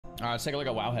Let's take a look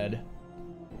at Wowhead.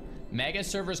 Mega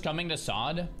servers coming to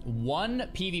SoD. 1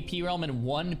 PvP realm and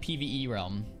 1 PvE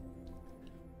realm.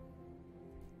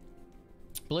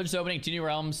 Blizzard's opening 2 new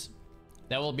realms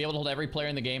that will be able to hold every player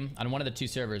in the game on one of the 2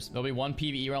 servers. There'll be 1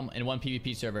 PvE realm and 1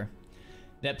 PvP server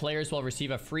that players will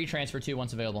receive a free transfer to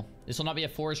once available. This will not be a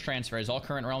forced transfer, as all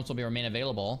current realms will remain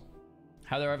available.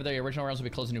 However, the original realms will be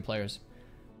closed to new players.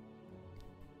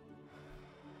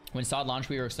 When SoD launched,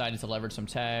 we were excited to leverage some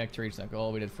tech to reach that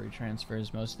goal. We did free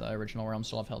transfers. Most of the original realms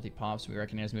still have healthy pops. We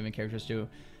recognize moving characters to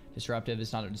disruptive.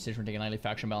 It's not a decision we're taking lightly.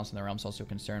 Faction balance in the realms also a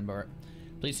concern, but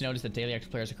please notice that daily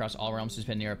active players across all realms has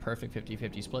been near a perfect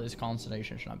 50-50 split. This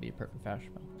constellation should not be a perfect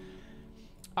faction balance.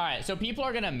 Alright, so people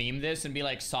are gonna meme this and be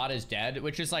like, SoD is dead,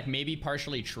 which is like maybe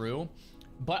partially true,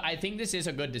 but I think this is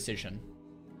a good decision.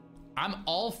 I'm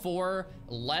all for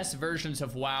less versions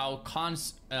of WoW,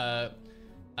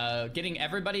 getting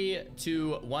everybody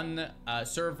to one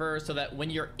server so that when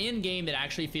you're in game, it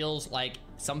actually feels like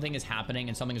something is happening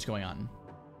and something is going on.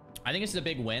 I think it's a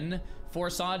big win for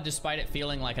SoD, despite it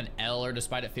feeling like an L or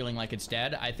despite it feeling like it's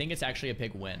dead. I think it's actually a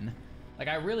big win. Like,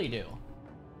 I really do.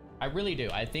 I really do.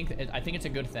 I think it's a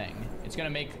good thing. It's gonna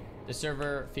make the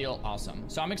server feel awesome.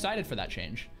 So I'm excited for that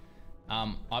change.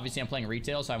 Obviously I'm playing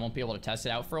retail, so I won't be able to test it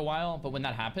out for a while, but when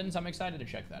that happens, I'm excited to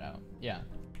check that out. Yeah.